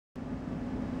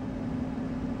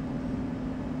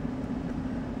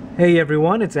Hey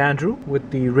everyone, it's Andrew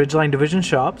with the Ridgeline Division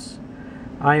Shops.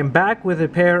 I am back with a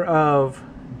pair of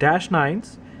Dash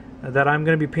 9s that I'm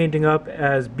going to be painting up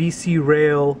as BC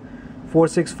Rail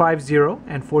 4650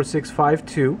 and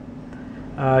 4652.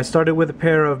 I started with a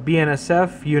pair of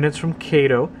BNSF units from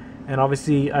Kato, and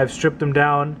obviously I've stripped them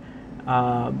down.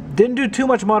 Didn't do too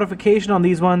much modification on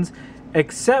these ones,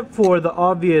 except for the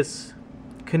obvious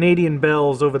Canadian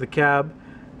bells over the cab.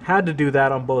 Had to do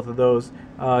that on both of those.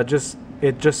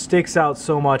 It just sticks out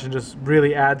so much and just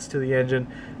really adds to the engine.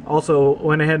 Also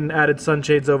went ahead and added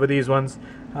sunshades over these ones,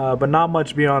 but not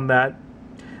much beyond that.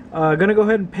 Gonna go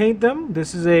ahead and paint them.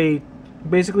 This is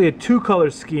basically a two-color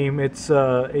scheme. It's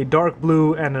a dark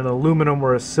blue and an aluminum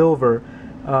or a silver.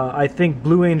 I think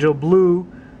Blue Angel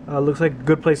Blue looks like a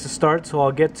good place to start, so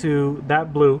I'll get to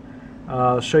that blue.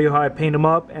 I'll show you how I paint them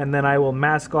up, and then I will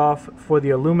mask off for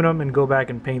the aluminum and go back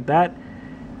and paint that,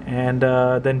 and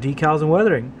then decals and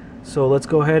weathering. So let's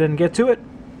go ahead and get to it.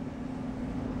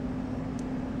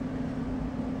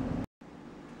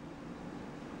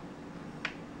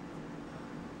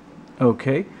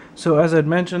 Okay, so as I'd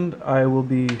mentioned, I will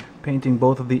be painting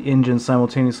both of the engines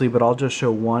simultaneously, but I'll just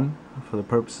show one for the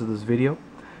purpose of this video.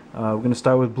 We're going to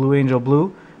start with Blue Angel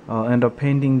Blue. I'll end up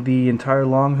painting the entire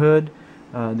long hood,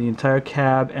 the entire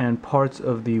cab, and parts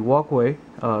of the walkway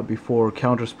before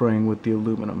counter-spraying with the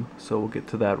aluminum. So we'll get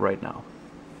to that right now.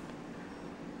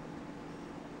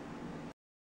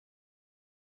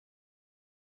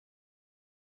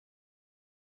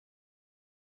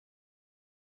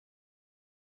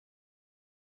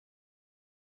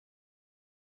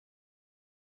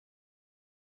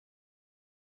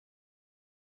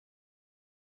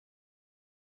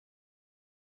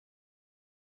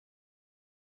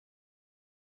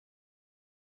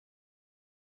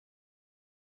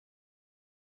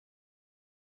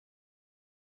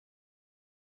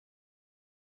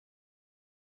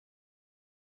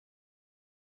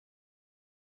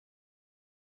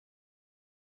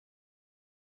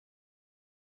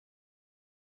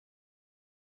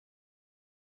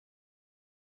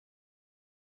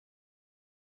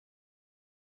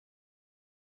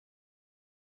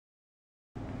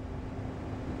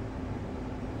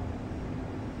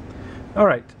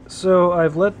 Alright, so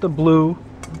I've let the blue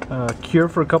cure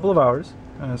for a couple of hours,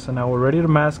 so now we're ready to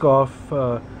mask off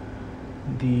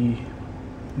the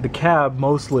cab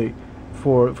mostly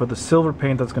for the silver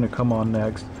paint that's going to come on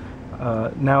next.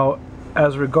 Now,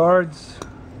 as regards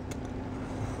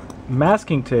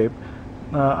masking tape,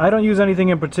 I don't use anything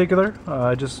in particular.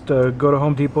 I just go to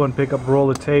Home Depot and pick up a roll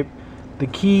of tape. The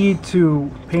key to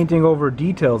painting over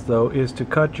details, though, is to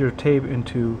cut your tape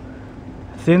into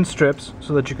thin strips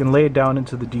so that you can lay it down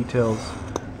into the details,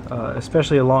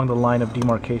 especially along the line of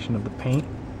demarcation of the paint.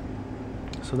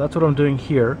 So that's what I'm doing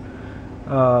here.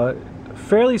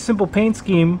 Fairly simple paint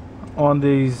scheme on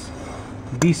these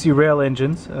BC Rail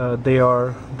engines. They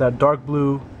are that dark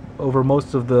blue over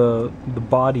most of the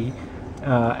body,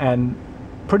 and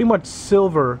pretty much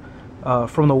silver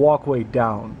from the walkway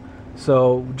down.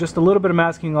 So just a little bit of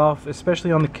masking off,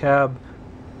 especially on the cab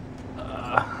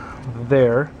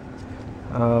there.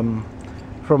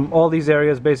 From all these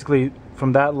areas, basically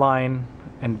from that line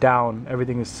and down,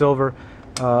 everything is silver.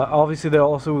 Obviously there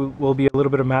also will be a little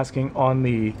bit of masking on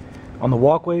the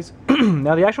walkways.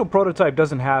 Now the actual prototype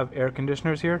doesn't have air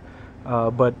conditioners here,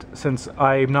 but since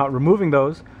I'm not removing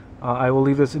those, I will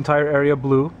leave this entire area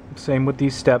blue. Same with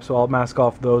these steps, so I'll mask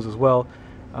off those as well.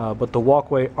 But the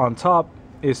walkway on top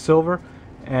is silver,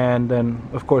 and then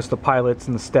of course the pilots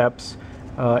and the steps.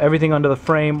 Everything under the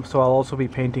frame, so I'll also be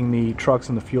painting the trucks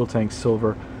and the fuel tanks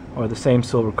silver, or the same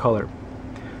silver color.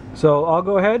 So I'll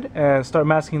go ahead and start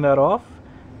masking that off,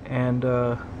 and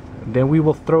then we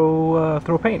will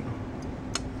throw paint.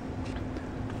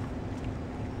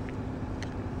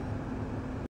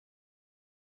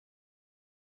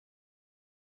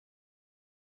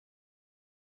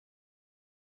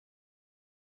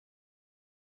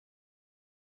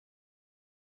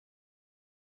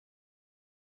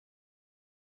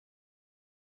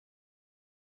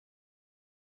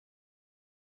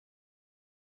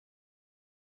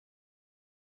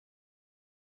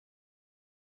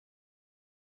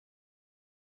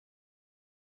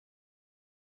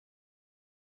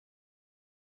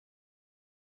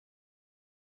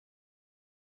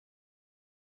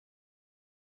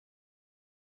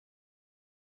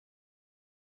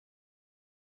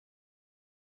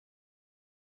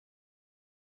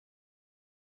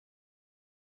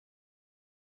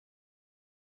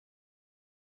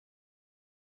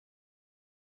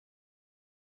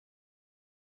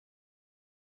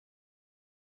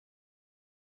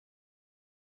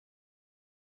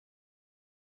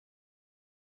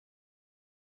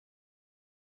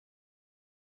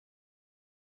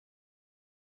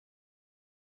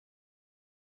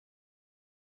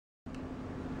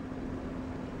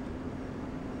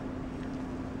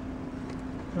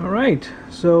 Alright,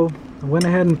 so I went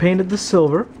ahead and painted the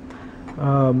silver.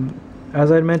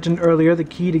 As I mentioned earlier, the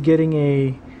key to getting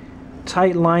a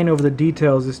tight line over the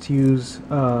details is to use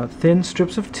thin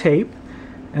strips of tape.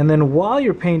 And then while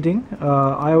you're painting,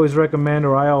 I always recommend,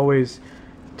 or I always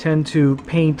tend to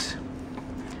paint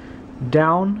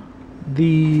down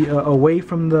the away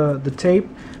from the tape,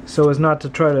 so as not to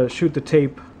try to shoot the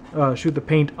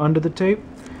paint under the tape.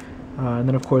 And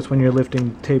then of course when you're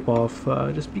lifting tape off,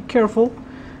 just be careful.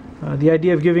 The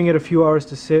idea of giving it a few hours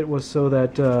to sit was so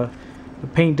that the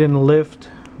paint didn't lift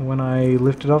when I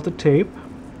lifted off the tape.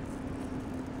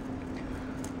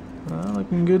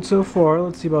 Looking good so far.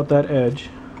 Let's see about that edge.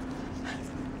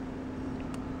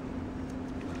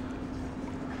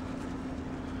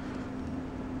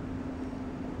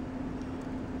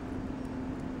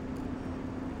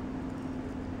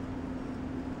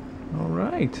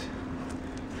 Alright.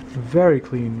 Very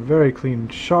clean,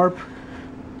 sharp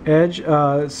edge.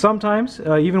 Sometimes,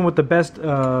 even with the best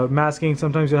masking,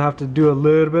 sometimes you'll have to do a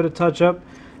little bit of touch-up.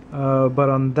 But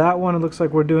on that one, it looks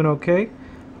like we're doing okay.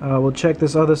 We'll check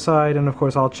this other side, and of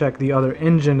course I'll check the other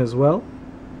engine as well.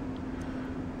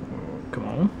 Come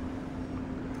on.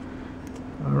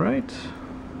 Alright.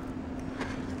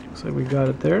 Looks like we got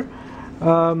it there.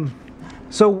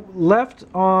 So left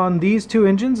on these two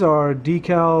engines are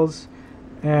decals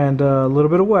and a little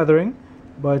bit of weathering,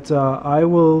 but I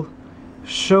will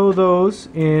show those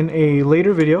in a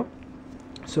later video.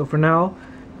 So for now,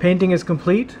 painting is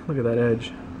complete. Look at that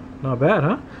edge. Not bad,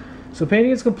 huh? So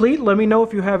painting is complete. Let me know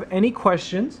if you have any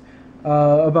questions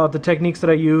about the techniques that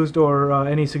I used, or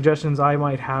any suggestions I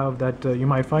might have that you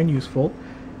might find useful.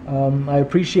 I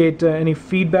appreciate any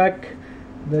feedback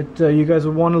that you guys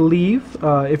would want to leave.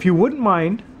 If you wouldn't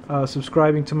mind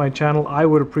subscribing to my channel, I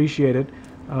would appreciate it.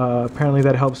 Apparently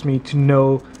that helps me to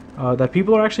know that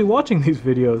people are actually watching these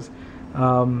videos.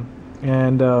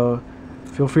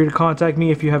 Feel free to contact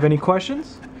me if you have any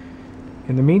questions.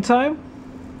 In the meantime,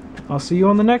 I'll see you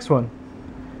on the next one.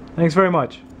 Thanks very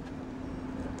much.